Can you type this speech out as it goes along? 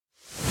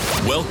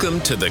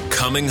Welcome to the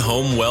Coming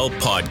Home Well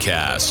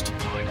podcast,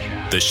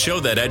 the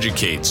show that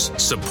educates,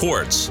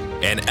 supports,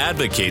 and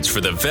advocates for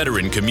the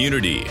veteran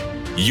community.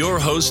 Your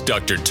host,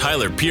 Dr.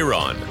 Tyler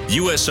Piron,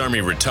 U.S.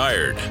 Army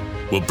retired,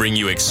 will bring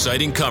you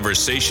exciting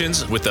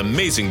conversations with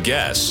amazing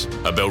guests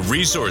about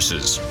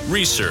resources,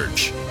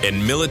 research,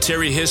 and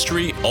military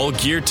history, all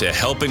geared to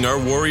helping our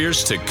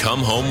warriors to come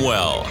home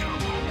well.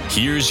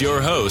 Here's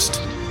your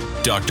host,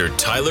 Dr.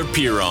 Tyler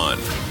Piron.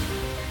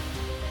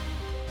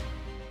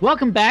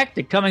 Welcome back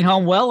to Coming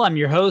Home Well. I'm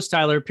your host,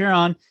 Tyler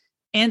Piron,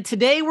 and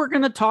today we're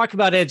going to talk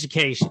about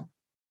education.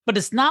 But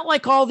it's not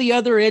like all the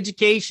other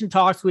education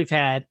talks we've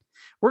had.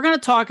 We're going to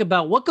talk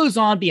about what goes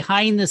on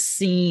behind the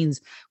scenes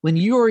when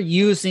you are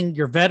using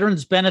your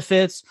veterans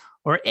benefits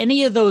or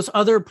any of those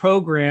other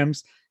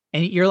programs,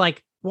 and you're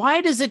like,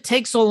 why does it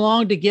take so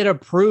long to get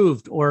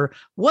approved? Or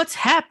what's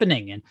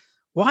happening? And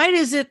why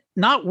is it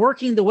not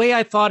working the way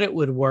I thought it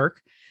would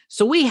work?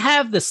 So we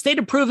have the State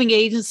Approving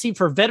Agency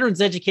for Veterans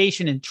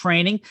Education and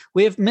Training.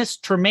 We have Ms.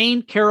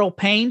 Tremaine Carroll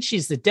Payne.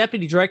 She's the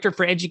Deputy Director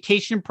for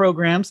Education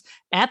Programs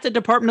at the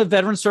Department of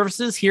Veterans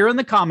Services here in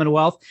the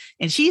Commonwealth.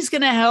 And she's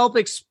going to help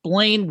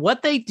explain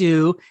what they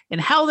do and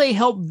how they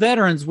help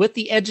veterans with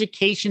the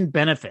education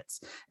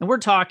benefits. And we're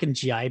talking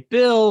GI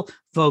Bill,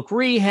 voc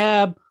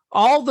rehab,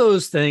 all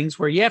those things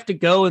where you have to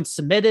go and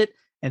submit it.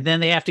 And then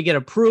they have to get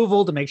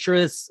approval to make sure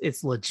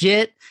it's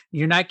legit.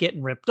 You're not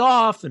getting ripped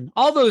off and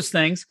all those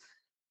things.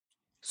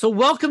 So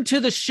welcome to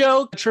the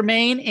show,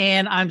 Tremaine,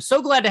 and I'm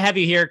so glad to have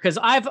you here because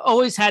I've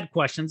always had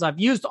questions. I've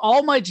used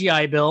all my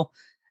GI Bill,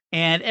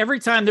 and every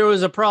time there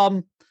was a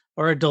problem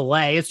or a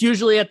delay, it's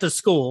usually at the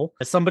school.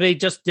 Somebody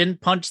just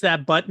didn't punch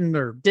that button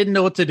or didn't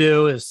know what to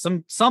do. Is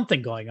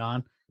something going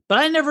on, but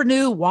I never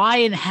knew why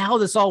and how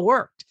this all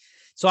worked.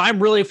 So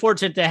I'm really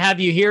fortunate to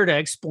have you here to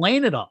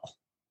explain it all.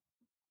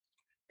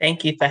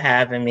 Thank you for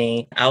having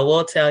me. I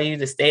will tell you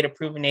the State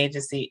Approving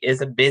Agency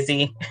is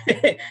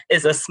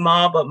is a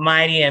small but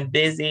mighty and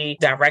busy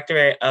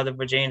directorate of the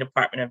Virginia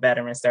Department of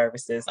Veterans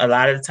Services. A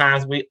lot of the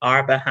times we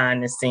are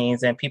behind the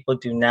scenes and people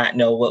do not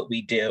know what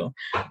we do.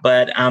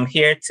 But I'm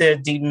here to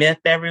demyth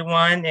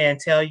everyone and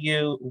tell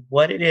you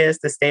what it is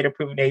the State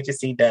Approving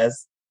Agency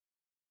does.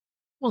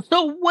 Well,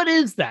 so what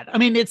is that? I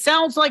mean, it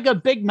sounds like a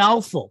big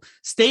mouthful.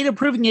 State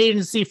Approving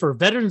Agency for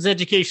Veterans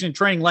Education and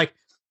Training, like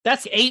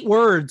that's 8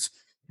 words.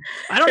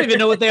 I don't even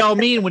know what they all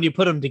mean when you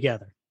put them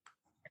together.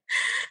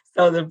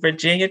 So the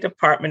Virginia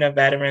Department of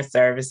Veterans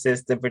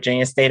Services, the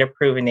Virginia State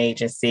Approving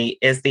Agency,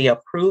 is the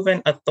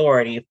approving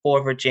authority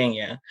for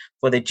Virginia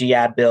for the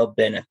GI Bill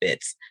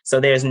benefits. So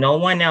there's no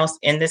one else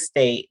in the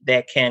state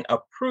that can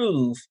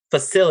approve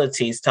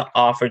facilities to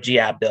offer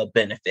GI Bill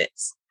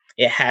benefits.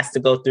 It has to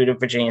go through the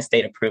Virginia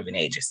State Approving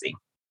Agency.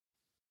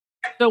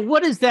 So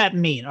what does that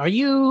mean? Are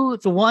you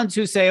the ones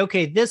who say,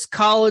 okay, this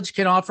college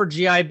can offer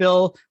GI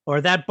Bill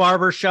or that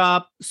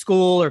barbershop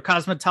school or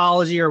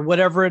cosmetology or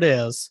whatever it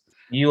is?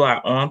 You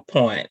are on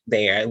point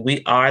there.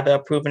 We are the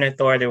approving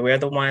authority. We're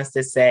the ones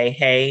that say,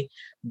 hey,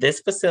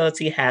 this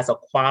facility has a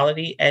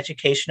quality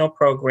educational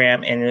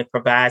program and it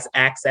provides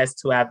access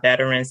to our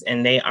veterans,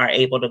 and they are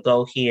able to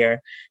go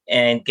here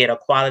and get a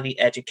quality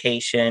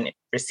education,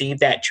 receive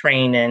that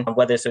training,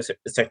 whether it's a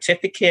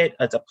certificate,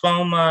 a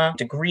diploma,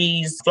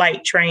 degrees,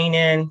 flight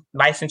training,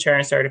 licensure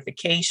and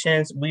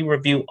certifications. We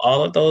review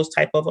all of those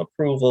type of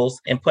approvals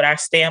and put our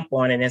stamp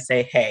on it and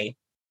say, hey,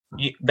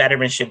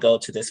 veterans should go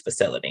to this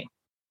facility.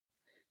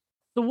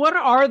 So what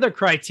are the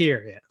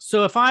criteria?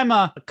 So if I'm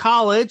a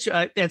college,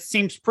 that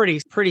seems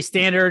pretty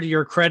standard.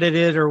 You're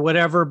accredited or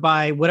whatever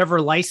by whatever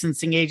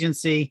licensing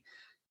agency,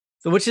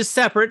 which is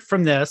separate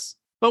from this.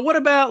 But what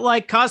about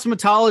like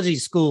cosmetology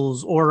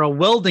schools or a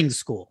welding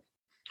school?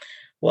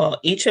 Well,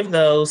 each of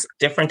those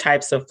different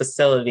types of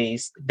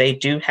facilities, they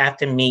do have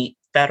to meet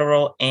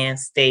federal and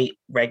state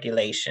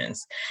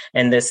regulations.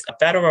 And this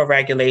federal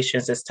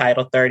regulations is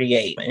Title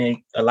 38. And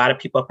a lot of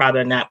people probably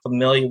are not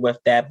familiar with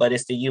that, but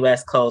it's the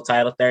U.S. Code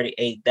Title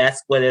 38.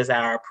 That's what is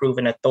our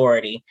approving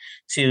authority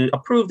to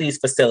approve these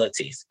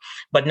facilities.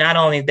 But not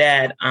only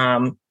that,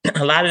 a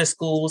lot of the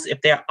schools, if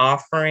they're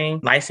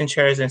offering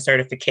licensures and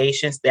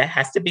certifications, that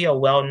has to be a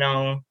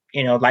well-known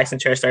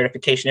licensure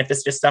certification. If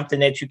it's just something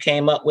that you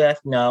came up with,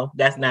 no,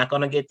 that's not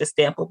going to get the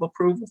stamp of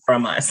approval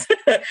from us.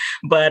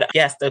 But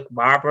yes, the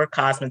barber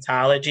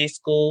cosmetology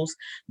schools,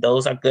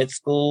 those are good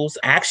schools.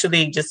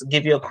 Actually, just to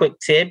give you a quick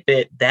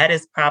tidbit, that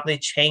is probably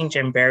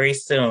changing very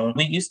soon.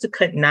 We used to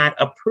could not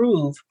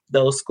approve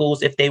those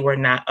schools if they were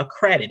not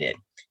accredited.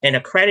 And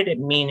accredited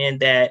meaning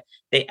that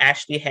they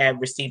actually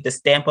have received a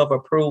stamp of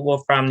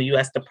approval from the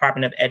U.S.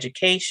 Department of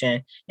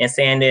Education and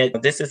saying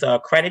that this is an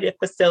accredited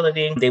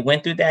facility. They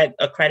went through that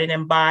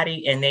accrediting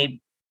body and they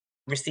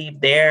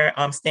received their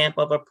stamp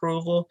of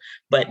approval.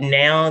 But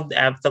now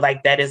I feel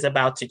like that is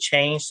about to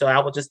change. So I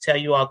will just tell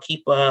you all,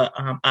 keep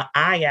an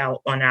eye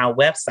out on our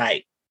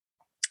website.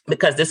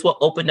 because this will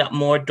open up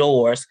more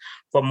doors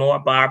for more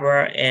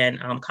barber and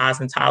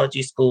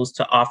cosmetology schools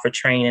to offer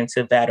training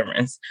to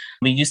veterans.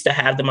 We used to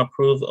have them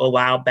approved a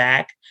while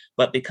back,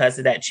 but because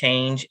of that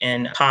change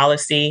in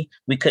policy,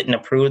 we couldn't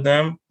approve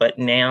them. But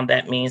now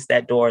that means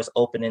that door is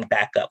opening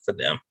back up for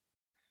them.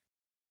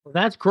 Well,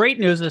 that's great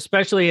news,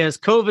 especially as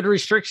COVID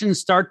restrictions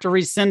start to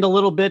rescind a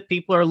little bit.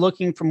 People are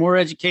looking for more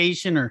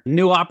education or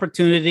new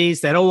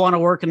opportunities. They don't want to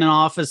work in an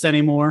office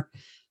anymore.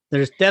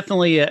 There's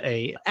definitely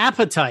a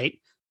appetite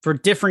for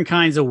different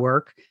kinds of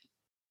work.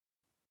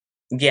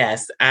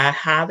 Yes, I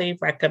highly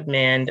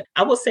recommend.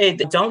 I will say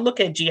that don't look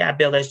at GI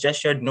Bill as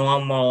just your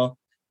normal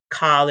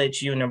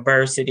college,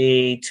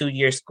 university,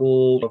 2-year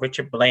school,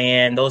 Richard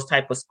Bland, those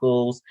type of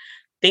schools.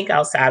 Think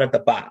outside of the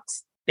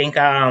box.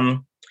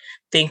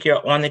 Think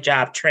your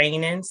on-the-job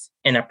trainings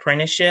and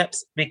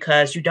apprenticeships,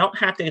 because you don't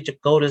have to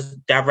go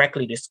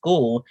directly to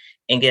school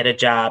and get a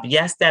job.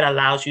 Yes, that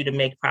allows you to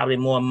make probably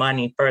more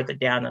money further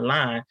down the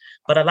line,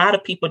 but a lot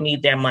of people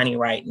need their money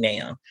right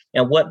now.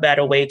 And what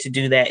better way to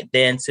do that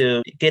than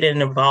to get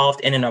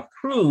involved in an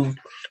approved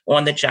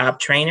on-the-job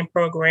training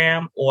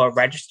program or a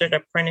registered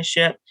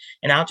apprenticeship?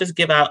 And I'll just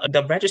give out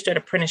the registered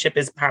apprenticeship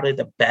is probably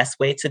the best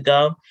way to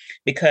go,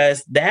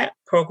 because that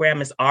program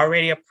is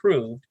already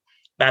approved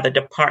by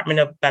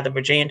the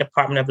Virginia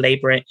Department of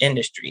Labor and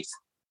Industries.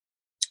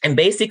 And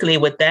basically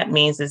what that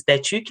means is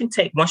that you can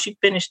once you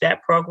finish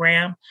that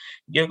program,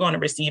 you're going to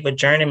receive a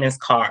journeyman's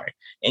card.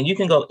 And you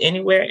can go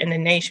anywhere in the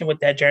nation with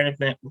that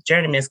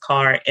journeyman's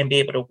card and be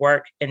able to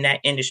work in that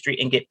industry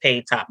and get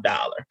paid top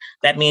dollar.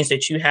 That means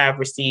that you have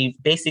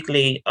received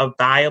basically a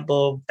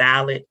viable,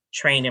 valid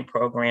training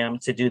program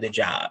to do the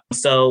job.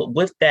 So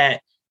with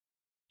that,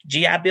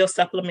 GI Bill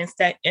supplements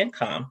that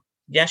income.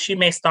 Yes, you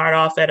may start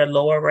off at a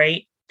lower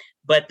rate,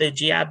 but the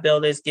GI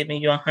Bill is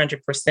giving you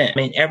 100%. I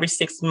mean, every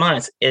 6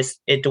 months,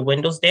 it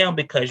dwindles down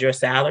because your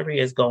salary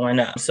is going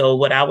up. So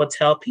what I would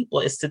tell people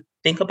is to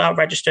think about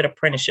registered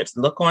apprenticeships.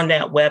 Look on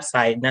that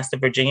website, and that's the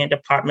Virginia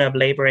Department of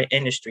Labor and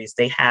Industries.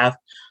 They have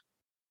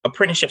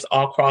apprenticeships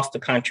all across the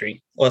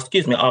country, all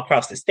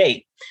across the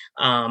state.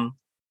 And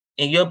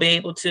you'll be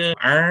able to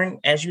earn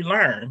as you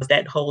learn.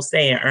 That whole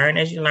saying, earn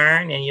as you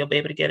learn, and you'll be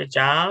able to get a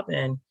job.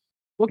 And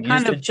what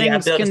kind of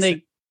things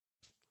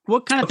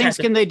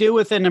can they do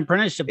with an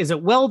apprenticeship? Is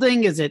it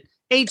welding? Is it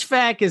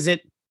HVAC? Is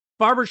it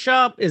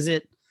barbershop?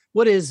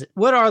 What is it?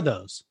 What are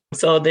those?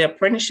 So the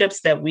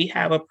apprenticeships that we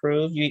have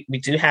approved, we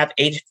do have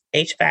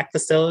HVAC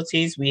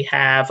facilities. We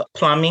have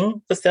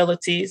plumbing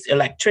facilities,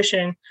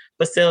 electrician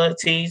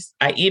facilities.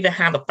 I even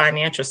have a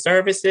financial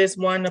services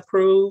one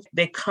approved.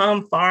 They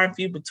come far and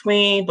few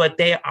between, but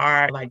they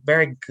are like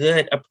very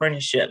good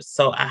apprenticeships.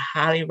 So I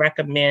highly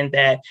recommend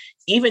that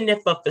even if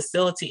a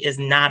facility is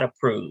not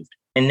approved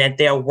and that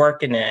they're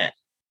working at,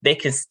 they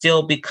can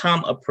still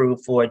become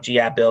approved for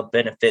GI Bill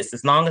benefits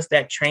as long as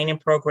that training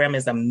program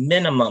is a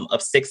minimum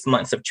of 6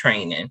 months of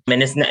training. I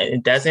mean,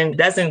 it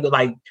doesn't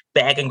like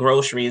bagging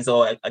groceries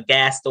or a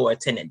gas store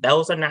attendant.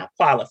 Those are not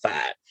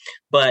qualified.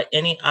 But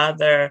any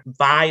other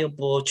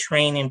viable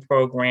training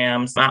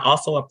programs, I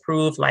also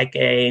approve like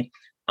a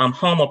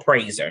home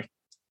appraiser.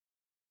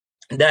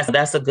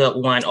 That's a good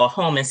one. Or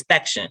home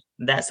inspection.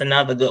 That's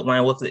another good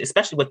one,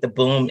 especially with the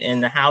boom in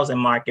the housing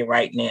market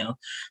right now.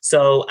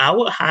 So I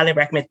would highly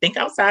recommend think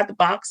outside the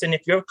box. And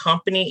if your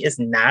company is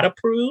not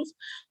approved,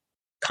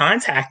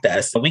 contact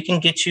us. We can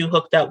get you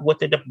hooked up with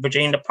the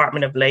Virginia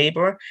Department of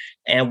Labor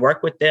and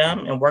work with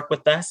them and work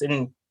with us.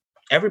 And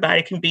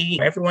everyone can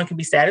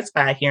be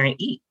satisfied here and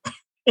eat.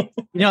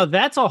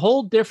 That's a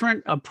whole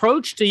different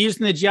approach to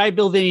using the GI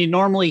Bill than you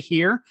normally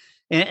hear.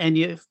 And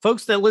you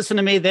folks that listen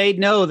to me, they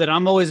know that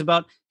I'm always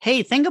about,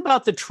 hey, think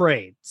about the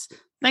trades.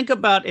 Think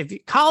about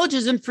if college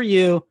isn't for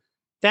you,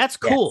 that's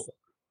cool. Yes.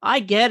 I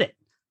get it.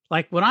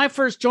 Like when I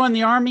first joined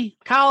the Army,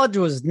 college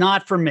was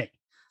not for me.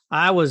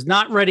 I was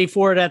not ready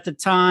for it at the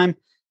time.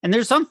 And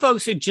there's some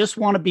folks who just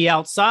want to be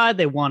outside.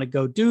 They want to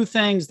go do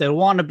things. They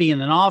want to be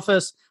in an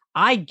office.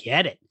 I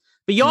get it.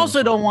 But you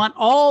also don't want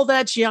all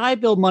that GI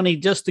Bill money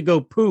just to go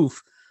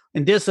poof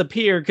and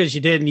disappear because you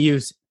didn't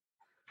use it.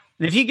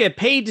 And if you get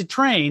paid to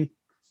train,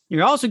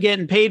 you're also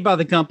getting paid by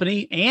the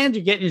company and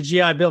you're getting your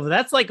GI Bill.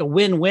 That's like a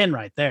win-win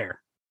right there.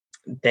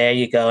 There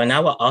you go. And I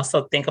will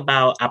also think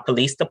about our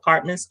police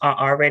departments are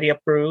already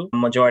approved. The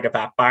majority of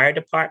our fire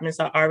departments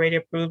are already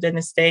approved in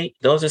the state.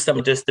 Those are some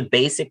of just the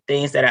basic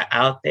things that are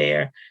out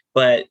there.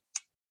 But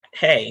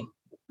hey,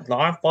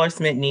 law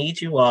enforcement needs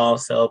you all.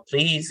 So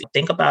please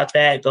think about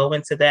that. Go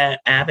into that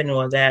avenue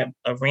or that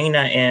arena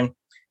and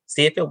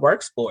see if it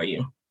works for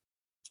you.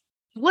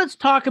 Let's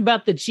talk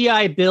about the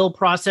GI Bill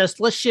process.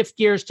 Let's shift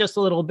gears just a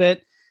little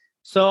bit.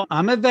 So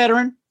I'm a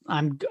veteran.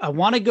 I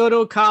want to go to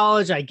a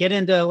college. I get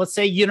into, let's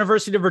say,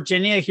 University of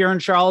Virginia here in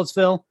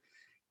Charlottesville,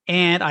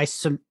 and I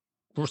sign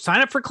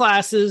up for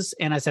classes,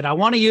 and I said, I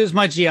want to use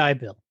my GI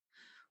Bill.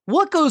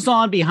 What goes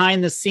on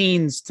behind the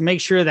scenes to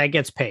make sure that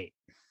gets paid?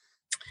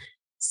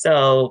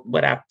 So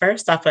what I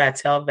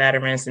tell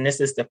veterans, and this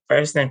is the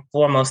first and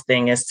foremost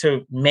thing, is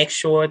to make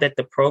sure that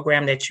the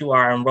program that you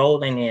are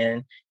enrolling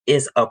in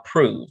is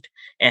approved.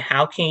 And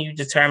how can you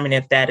determine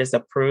if that is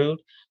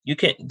approved?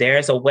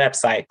 There's a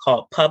website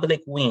called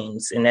Public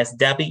Weems, and that's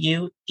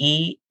WEAMS.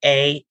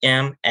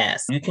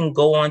 You can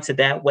go onto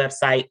that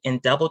website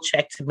and double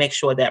check to make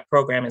sure that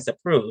program is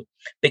approved.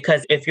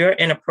 Because if you're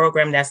in a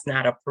program that's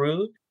not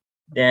approved,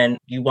 then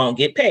you won't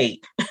get paid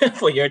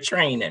for your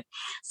training.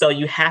 So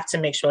you have to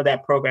make sure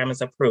that program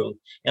is approved.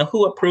 And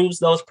who approves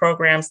those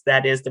programs?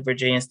 That is the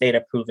Virginia State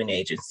Approving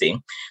Agency.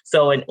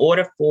 So in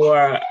order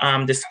for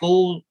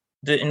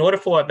in order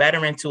for a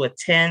veteran to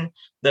attend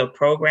the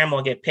program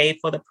or get paid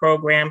for the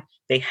program,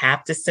 they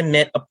have to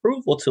submit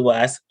approval to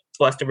us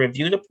for us to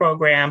review the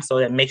program so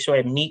that make sure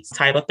it meets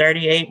Title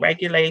 38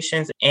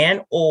 regulations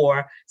and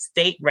or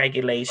state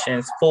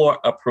regulations for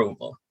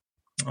approval.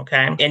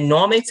 Okay. It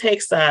normally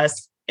takes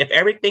us, if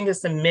everything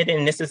is submitted,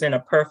 and this is in a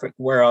perfect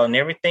world, and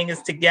everything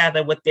is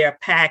together with their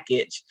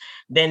package,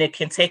 then it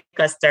can take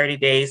us 30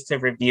 days to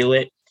review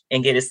it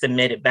and get it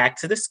submitted back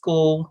to the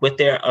school with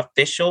their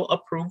official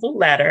approval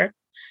letter.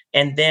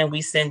 And then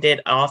we send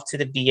it off to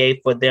the VA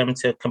for them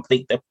to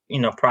complete the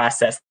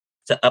process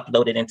to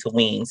upload it into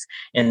Weems.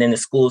 And then the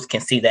schools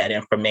can see that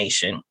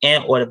information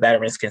or the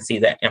veterans can see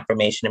that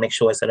information to make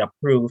sure it's an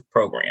approved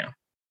program.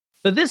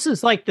 So this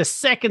is like the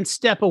second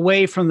step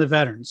away from the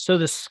veterans. So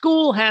the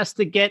school has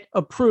to get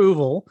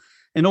approval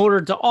in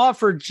order to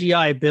offer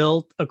GI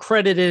Bill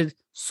accredited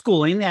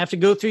schooling. They have to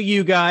go through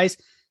you guys,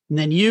 and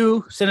then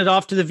you send it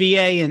off to the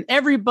VA, and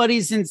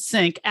everybody's in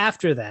sync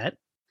after that.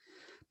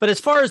 But as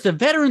far as the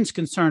veterans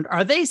concerned,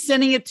 are they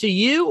sending it to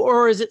you,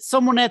 or is it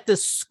someone at the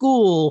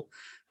school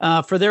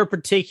for their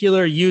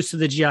particular use of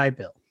the GI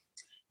Bill?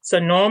 So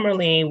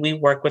normally we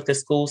work with the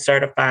school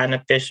certifying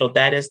official.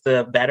 That is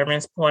the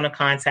veteran's point of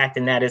contact,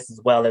 and that is as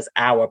well as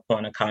our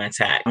point of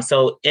contact.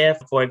 So if,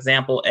 for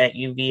example, at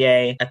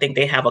UVA, I think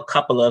they have a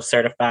couple of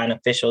certifying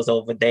officials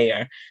over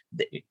there.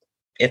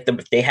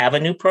 If they have a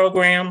new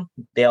program,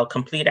 they'll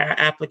complete our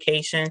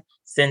application,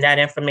 send that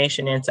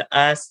information into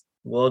us.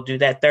 We'll do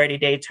that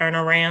 30-day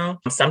turnaround.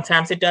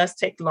 Sometimes it does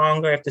take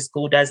longer if the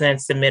school doesn't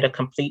submit a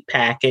complete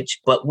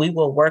package, but we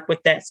will work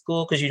with that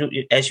school because,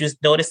 as you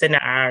noticed in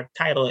our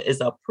title,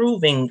 is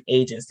approving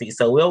agency.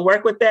 So we'll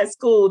work with that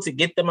school to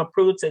get them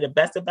approved to the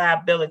best of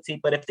our ability.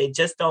 But if they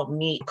just don't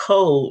meet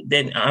code,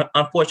 then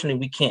unfortunately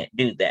we can't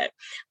do that.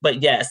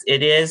 But yes,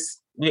 it is.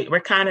 We're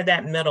kind of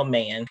that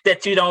middleman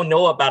that you don't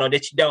know about or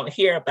that you don't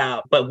hear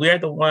about, but we're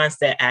the ones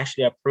that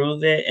actually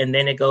approve it. And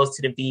then it goes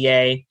to the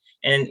VA,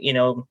 and,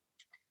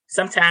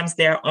 sometimes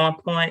they're on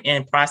point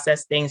and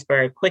process things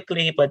very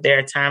quickly, but there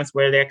are times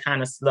where they're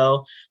kind of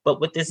slow.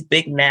 But with this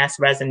big mass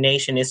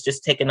resignation, it's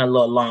just taking a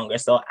little longer.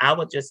 So I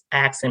would just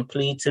ask and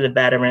plead to the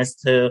veterans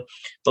to,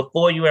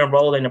 before you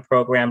enroll in the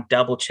program,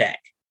 double check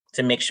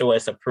to make sure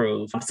it's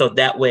approved. So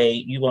that way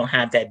you won't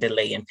have that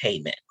delay in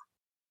payment.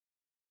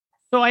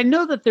 So I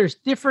know that there's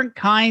different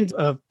kinds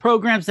of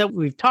programs that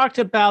we've talked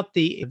about,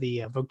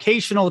 the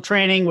vocational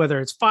training, whether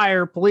it's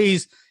fire,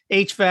 police,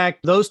 HVAC,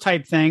 those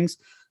type things.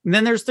 And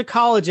then there's the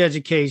college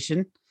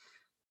education.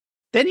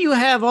 Then you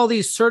have all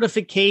these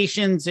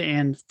certifications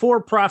and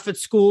for-profit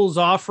schools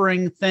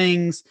offering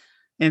things.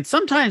 And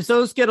sometimes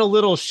those get a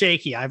little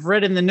shaky. I've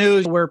read in the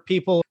news where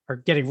people are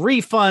getting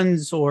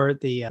refunds or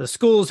the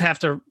schools have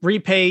to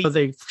repay.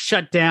 They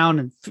shut down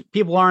and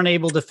people aren't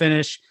able to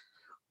finish.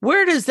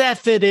 Where does that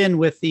fit in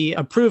with the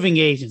approving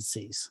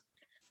agencies?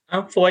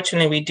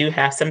 Unfortunately, we do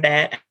have some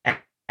bad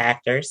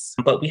actors,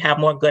 but we have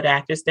more good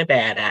actors than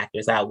bad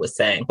actors, I would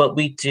say. But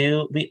we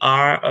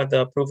are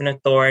the approving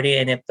authority.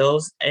 And if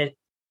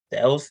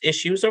those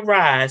issues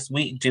arise,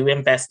 we do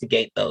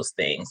investigate those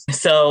things.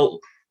 So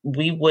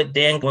we would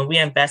then, when we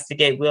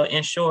investigate, we'll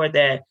ensure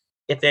that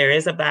if there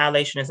is a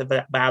violation, it's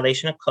a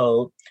violation of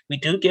code. We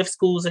do give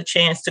schools a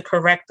chance to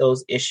correct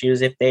those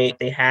issues if they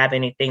have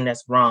anything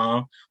that's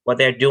wrong or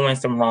they're doing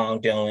some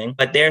wrongdoing.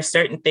 But there are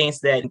certain things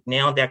that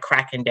now they're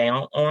cracking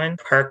down on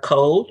per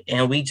code.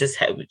 And we just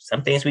have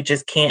some things we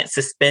just can't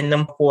suspend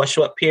them for a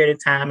short period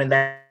of time and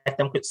let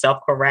them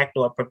self-correct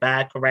or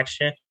provide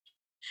correction.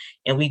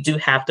 And we do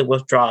have to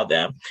withdraw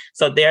them.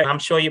 So there, I'm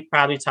sure you're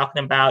probably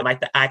talking about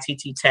like the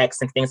ITT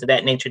techs and things of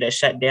that nature that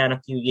shut down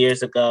a few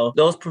years ago.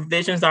 Those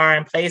provisions are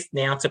in place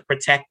now to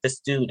protect the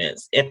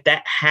students. If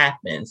that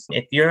happens,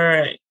 if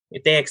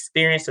they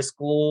experience a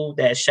school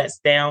that shuts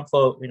down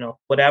for,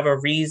 whatever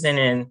reason,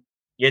 and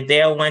you're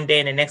there one day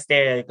and the next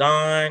day they're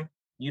gone,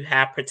 you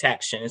have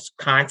protections.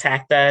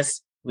 Contact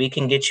us. We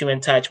can get you in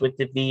touch with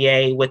the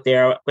VA with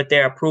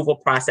their approval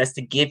process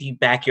to give you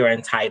back your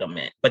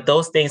entitlement. But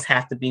those things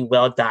have to be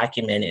well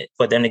documented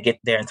for them to get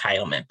their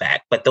entitlement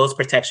back. But those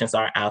protections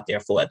are out there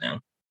for them.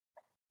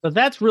 So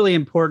that's really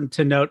important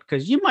to note,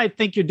 because you might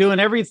think you're doing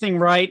everything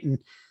right and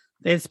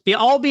it's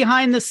all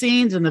behind the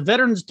scenes and the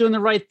veterans doing the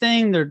right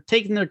thing. They're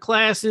taking their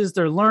classes,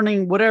 they're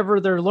learning whatever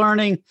they're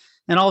learning.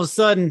 And all of a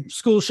sudden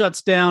school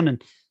shuts down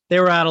and they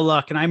were out of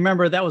luck. And I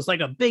remember that was like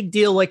a big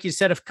deal, like you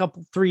said,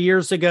 3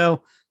 years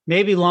ago.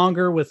 Maybe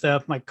longer with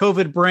my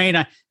COVID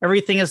brain.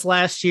 Everything is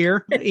last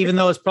year, even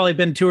though it's probably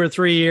been 2 or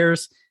 3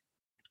 years.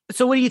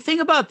 So when you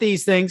think about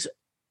these things,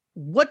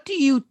 what do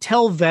you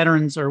tell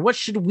veterans, or what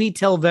should we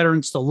tell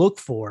veterans to look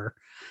for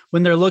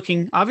when they're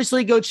looking?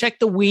 Obviously, go check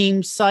the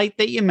Weems site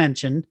that you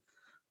mentioned,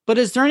 but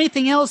is there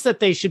anything else that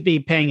they should be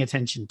paying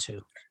attention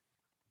to?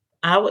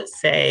 I would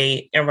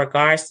say, in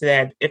regards to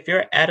that, if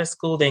you're at a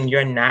school and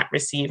you're not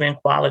receiving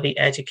quality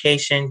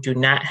education, do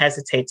not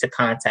hesitate to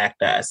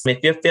contact us. If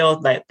you feel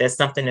like there's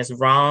something is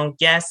wrong,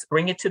 yes,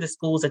 bring it to the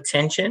school's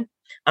attention.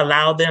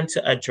 Allow them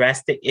to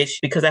address the issue,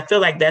 because I feel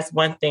like that's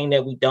one thing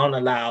that we don't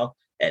allow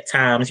at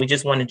times. We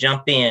just want to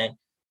jump in,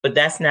 but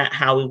that's not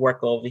how we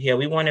work over here.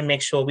 We want to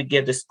make sure we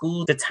give the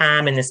school the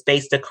time and the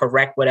space to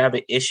correct whatever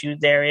issue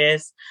there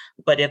is.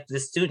 But if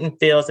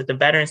the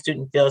veteran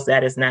student feels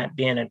that is not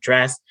being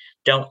addressed,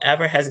 don't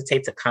ever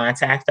hesitate to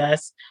contact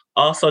us.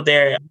 Also,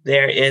 there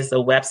is a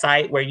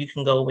website where you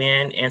can go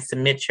in and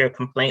submit your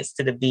complaints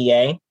to the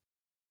VA.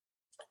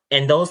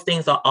 And those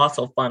things are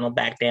also funneled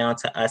back down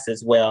to us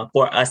as well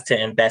for us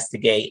to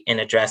investigate and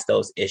address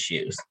those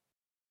issues.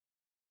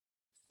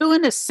 So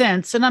in a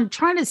sense, and I'm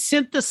trying to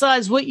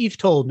synthesize what you've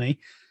told me,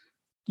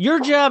 your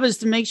job is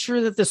to make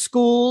sure that the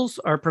schools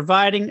are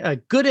providing a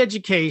good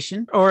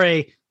education, or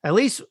at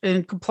least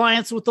in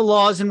compliance with the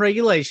laws and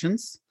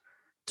regulations,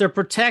 to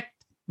protect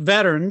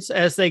veterans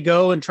as they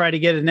go and try to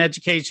get an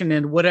education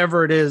in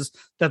whatever it is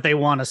that they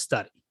want to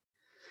study.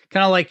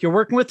 Kind of like you're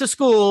working with the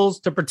schools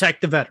to protect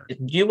the veteran.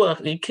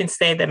 You can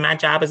say that my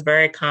job is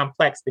very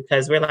complex,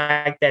 because we're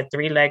like that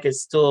three-legged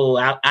stool.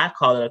 I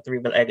call it a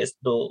three-legged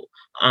stool,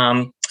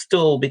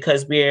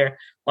 because we're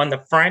on the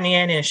front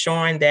end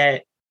ensuring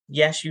that,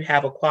 yes, you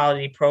have a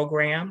quality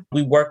program.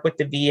 We work with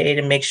the VA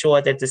to make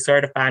sure that the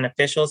certifying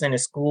officials in the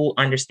school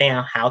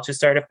understand how to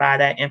certify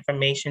that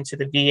information to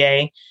the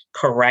VA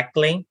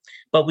correctly.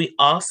 But we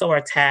also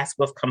are tasked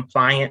with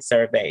compliance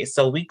surveys.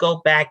 So we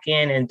go back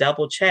in and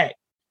double check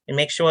and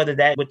make sure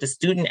that what the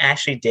student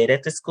actually did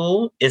at the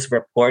school is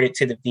reported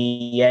to the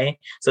VA.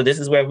 So this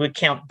is where we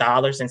count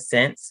dollars and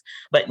cents.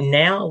 But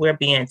now we're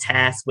being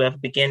tasked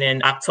with,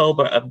 beginning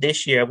October of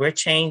this year, we're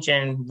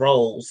changing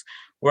roles.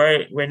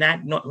 We're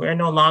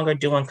no longer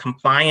doing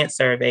compliance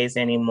surveys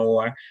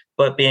anymore,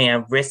 but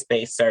being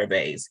risk-based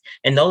surveys.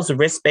 And those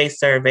risk-based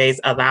surveys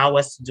allow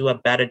us to do a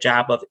better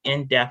job of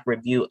in-depth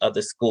review of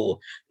the school,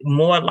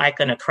 more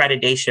like an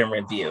accreditation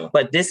review.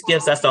 But this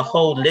gives us a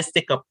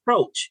holistic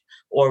approach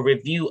or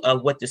review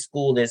of what the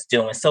school is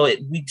doing. So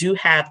we do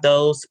have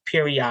those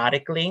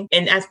periodically.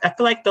 And I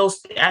feel like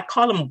I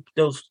call them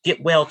those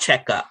get well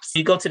checkups.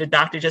 You go to the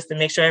doctor just to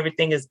make sure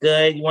everything is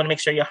good. You want to make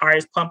sure your heart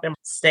is pumping.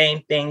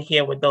 Same thing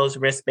here with those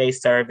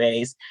risk-based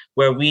surveys,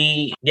 where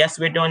we're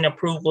doing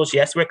approvals.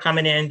 Yes, we're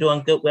coming in and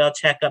doing good well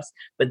checkups,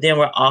 but then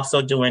we're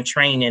also doing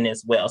training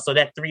as well. So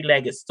that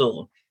three-legged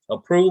stool: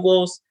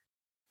 approvals,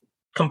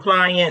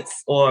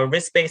 compliance or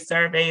risk-based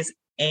surveys,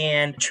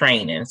 and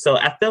training. So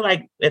I feel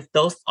like if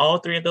all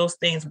three of those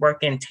things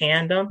work in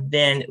tandem,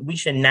 then we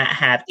should not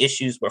have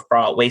issues with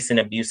fraud, waste, and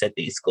abuse at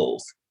these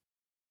schools.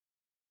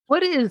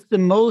 What is the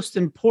most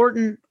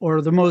important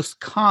or the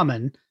most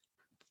common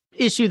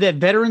issue that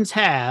veterans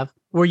have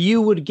where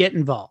you would get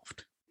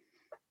involved?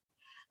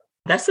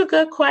 That's a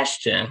good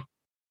question,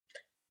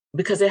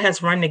 because it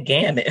has run the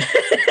gamut.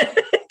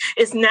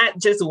 It's not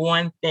just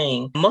one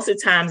thing. Most of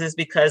the times it's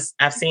because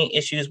I've seen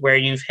issues where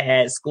you've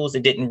had schools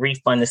that didn't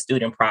refund the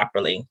student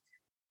properly.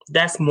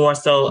 That's more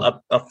so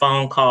a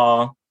phone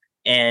call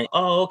and,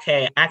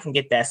 okay, I can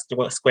get that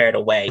squared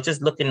away.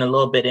 Just looking a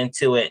little bit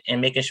into it and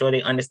making sure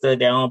they understood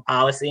their own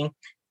policy.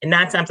 And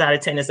 9 times out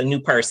of 10, it's a new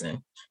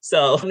person.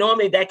 So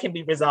normally that can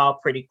be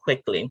resolved pretty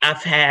quickly.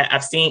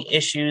 I've seen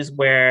issues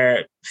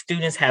where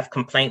students have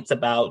complaints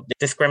about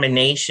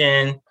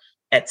discrimination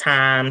at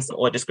times,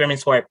 or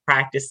discriminatory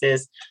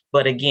practices.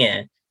 But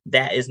again,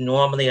 that is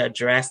normally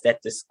addressed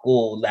at the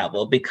school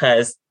level,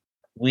 because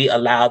we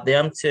allow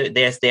them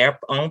there's their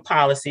own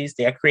policies.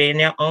 They're creating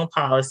their own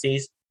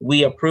policies.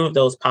 We approve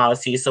those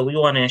policies. So we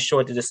want to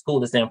ensure that the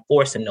school is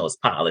enforcing those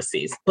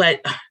policies. But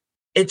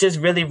it just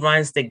really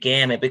runs the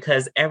gamut,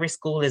 because every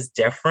school is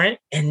different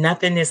and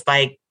nothing is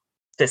like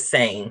the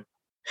same.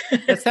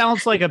 That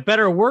sounds like a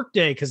better work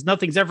day, because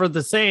nothing's ever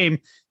the same.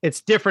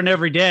 It's different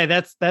every day.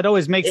 That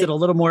always makes it a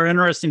little more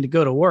interesting to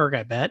go to work,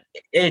 I bet.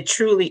 It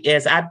truly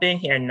is. I've been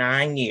here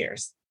 9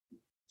 years.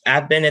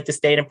 I've been at the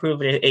State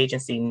Improvement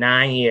Agency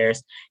 9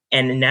 years,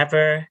 and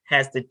never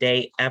has the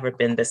day ever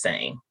been the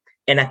same.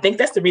 And I think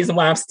that's the reason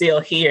why I'm still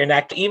here.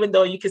 And even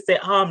though you can say,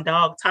 oh, I'm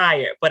dog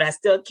tired, but I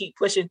still keep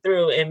pushing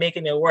through and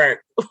making it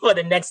work for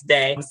the next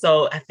day.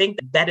 So I think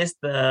that is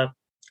the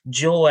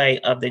joy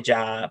of the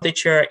job,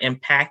 that you're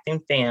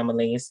impacting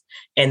families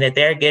and that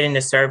they're getting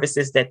the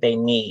services that they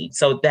need.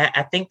 So that,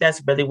 I think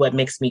that's really what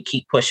makes me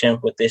keep pushing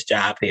with this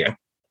job here.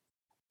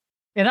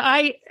 And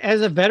I, as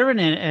a veteran,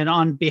 and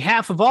on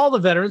behalf of all the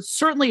veterans,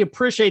 certainly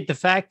appreciate the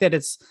fact that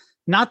it's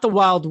not the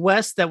Wild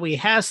West, that we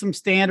have some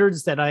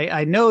standards, that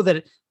I know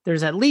that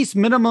there's at least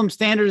minimum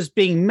standards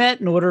being met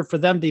in order for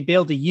them to be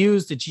able to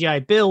use the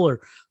GI Bill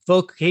or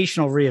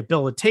vocational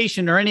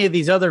rehabilitation or any of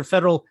these other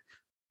federal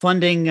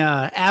funding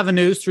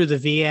avenues through the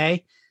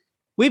VA.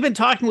 We've been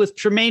talking with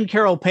Tremaine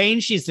Carroll Payne.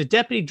 She's the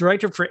Deputy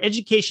Director for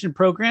Education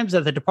Programs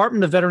at the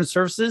Department of Veteran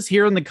Services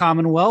here in the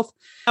Commonwealth.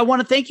 I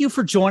want to thank you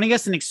for joining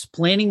us and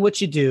explaining what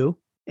you do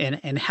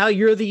and how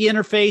you're the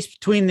interface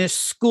between this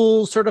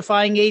school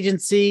certifying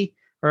agency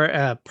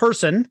or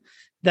person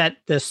that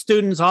the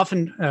students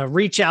often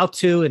reach out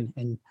to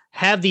and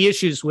have the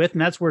issues with.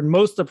 And that's where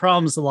most of the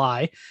problems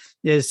lie,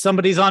 is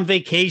somebody's on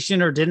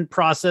vacation or didn't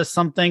process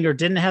something or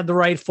didn't have the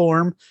right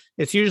form.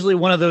 It's usually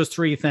one of those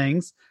three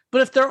things.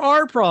 But if there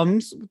are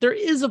problems, there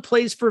is a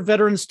place for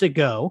veterans to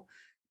go.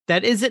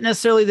 That isn't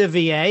necessarily the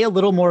VA, a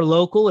little more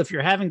local. If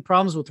you're having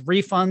problems with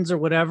refunds or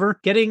whatever,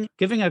 giving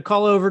a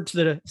call over to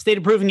the state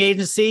approving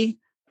agency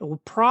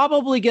will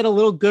probably get a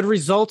little good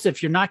results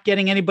if you're not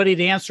getting anybody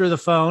to answer the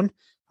phone.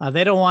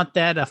 They don't want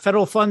that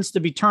federal funds to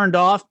be turned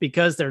off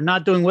because they're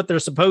not doing what they're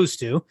supposed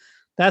to.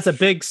 That's a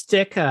big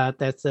stick.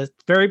 That's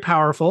very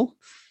powerful.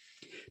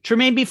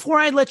 Tremaine, before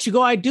I let you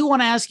go, I do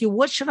want to ask you,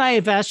 what should I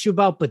have asked you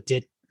about but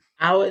didn't?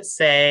 I would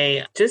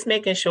say just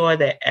making sure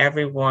that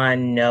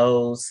everyone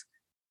knows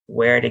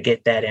where to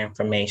get that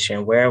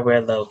information, where we're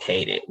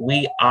located.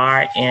 We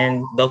are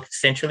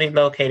centrally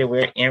located.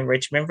 We're in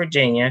Richmond,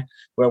 Virginia.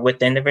 We're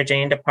within the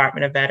Virginia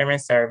Department of Veteran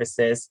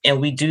Services, and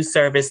we do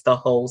service the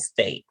whole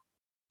state.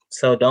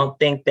 So don't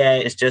think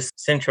that it's just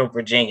Central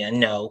Virginia.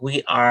 No,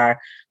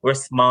 we're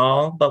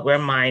small, but we're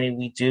mighty.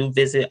 We do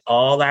visit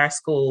all our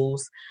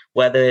schools,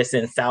 whether it's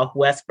in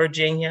Southwest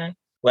Virginia,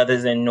 whether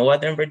it's in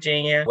Northern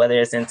Virginia, whether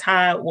it's in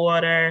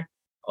Tidewater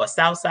or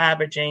Southside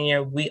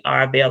Virginia. We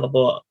are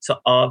available to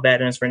all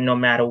veterans for no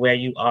matter where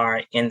you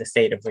are in the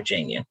state of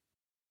Virginia.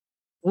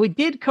 We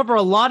did cover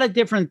a lot of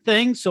different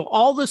things. So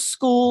all the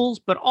schools,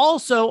 but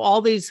also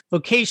all these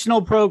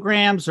vocational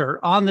programs or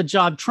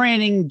on-the-job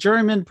training,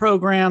 journeyman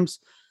programs.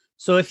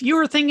 So if you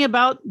were thinking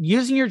about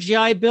using your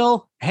GI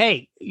Bill,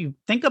 hey, you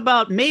think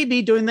about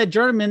maybe doing that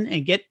journeyman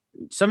and get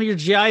some of your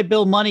GI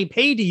Bill money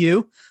paid to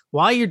you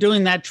while you're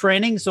doing that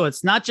training. So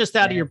it's not just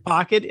out of your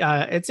pocket.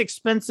 It's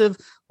expensive.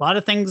 A lot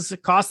of things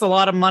cost a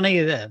lot of money.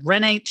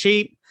 Rent ain't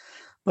cheap.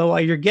 But while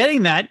you're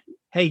getting that,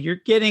 hey, you're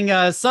getting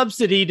a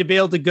subsidy to be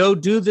able to go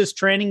do this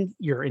training.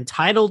 You're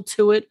entitled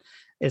to it.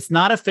 It's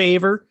not a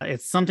favor.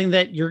 It's something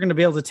that you're going to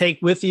be able to take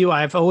with you.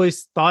 I've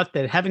always thought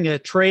that having a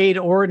trade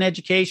or an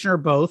education or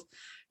both.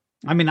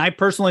 I mean, I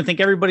personally think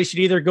everybody should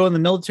either go in the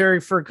military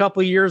for a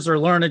couple of years or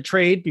learn a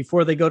trade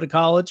before they go to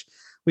college.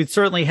 We'd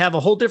certainly have a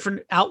whole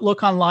different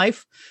outlook on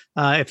life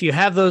if you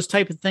have those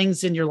type of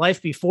things in your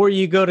life before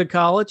you go to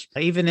college.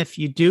 Even if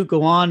you do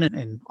go on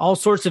and all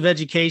sorts of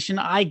education,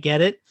 I get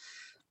it.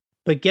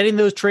 But getting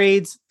those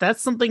trades,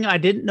 that's something I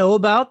didn't know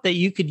about, that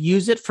you could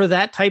use it for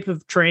that type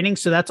of training.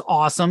 So that's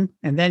awesome.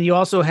 And then you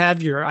also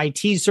have your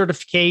IT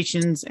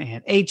certifications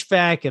and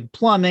HVAC and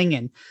plumbing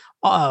and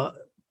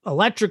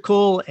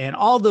electrical and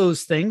all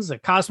those things,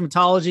 like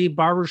cosmetology,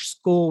 barber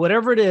school,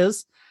 whatever it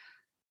is.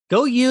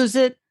 Go use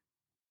it.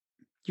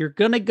 You're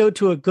going to go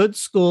to a good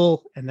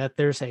school, and that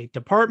there's a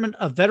Department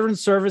of Veteran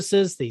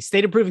Services, the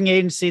state approving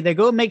agency. They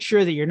go make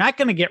sure that you're not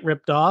going to get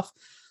ripped off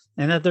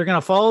and that they're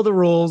going to follow the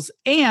rules.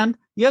 And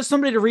you have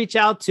somebody to reach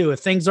out to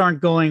if things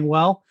aren't going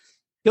well.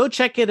 Go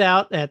check it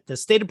out at the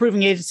State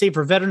Approving Agency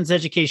for Veterans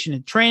Education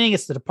and Training.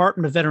 It's the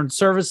Department of Veteran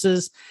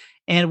Services.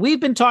 And we've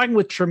been talking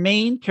with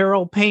Tremaine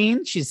Carroll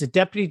Payne. She's the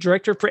Deputy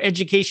Director for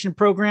Education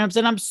Programs.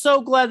 And I'm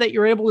so glad that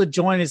you're able to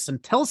join us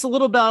and tell us a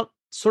little about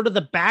sort of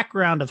the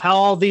background of how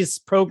all these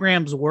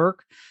programs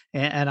work.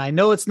 And I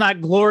know it's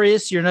not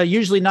glorious. You're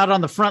usually not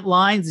on the front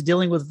lines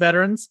dealing with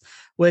veterans,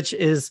 which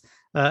is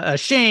a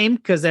shame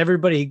because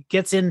everybody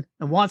gets in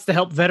and wants to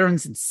help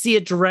veterans and see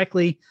it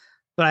directly.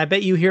 But I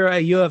bet you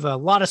have a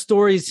lot of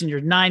stories in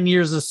your 9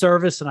 years of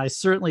service, and I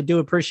certainly do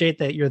appreciate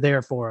that you're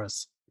there for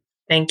us.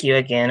 Thank you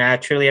again. I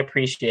truly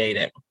appreciate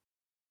it.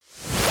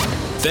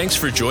 Thanks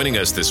for joining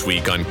us this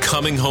week on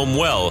Coming Home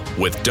Well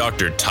with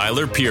Dr.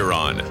 Tyler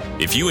Piron.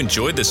 If you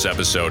enjoyed this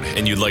episode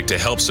and you'd like to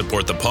help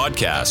support the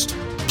podcast,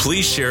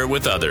 please share it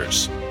with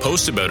others,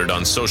 post about it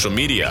on social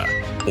media,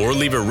 or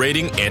leave a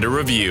rating and a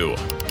review.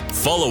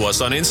 Follow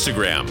us on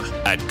Instagram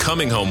at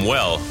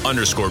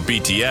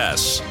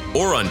ComingHomeWell_BTS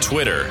or on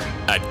Twitter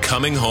at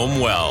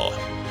ComingHomeWell.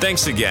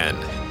 Thanks again.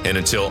 And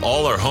until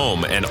all are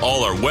home and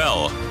all are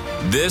well,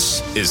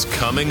 this is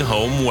Coming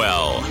Home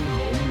Well.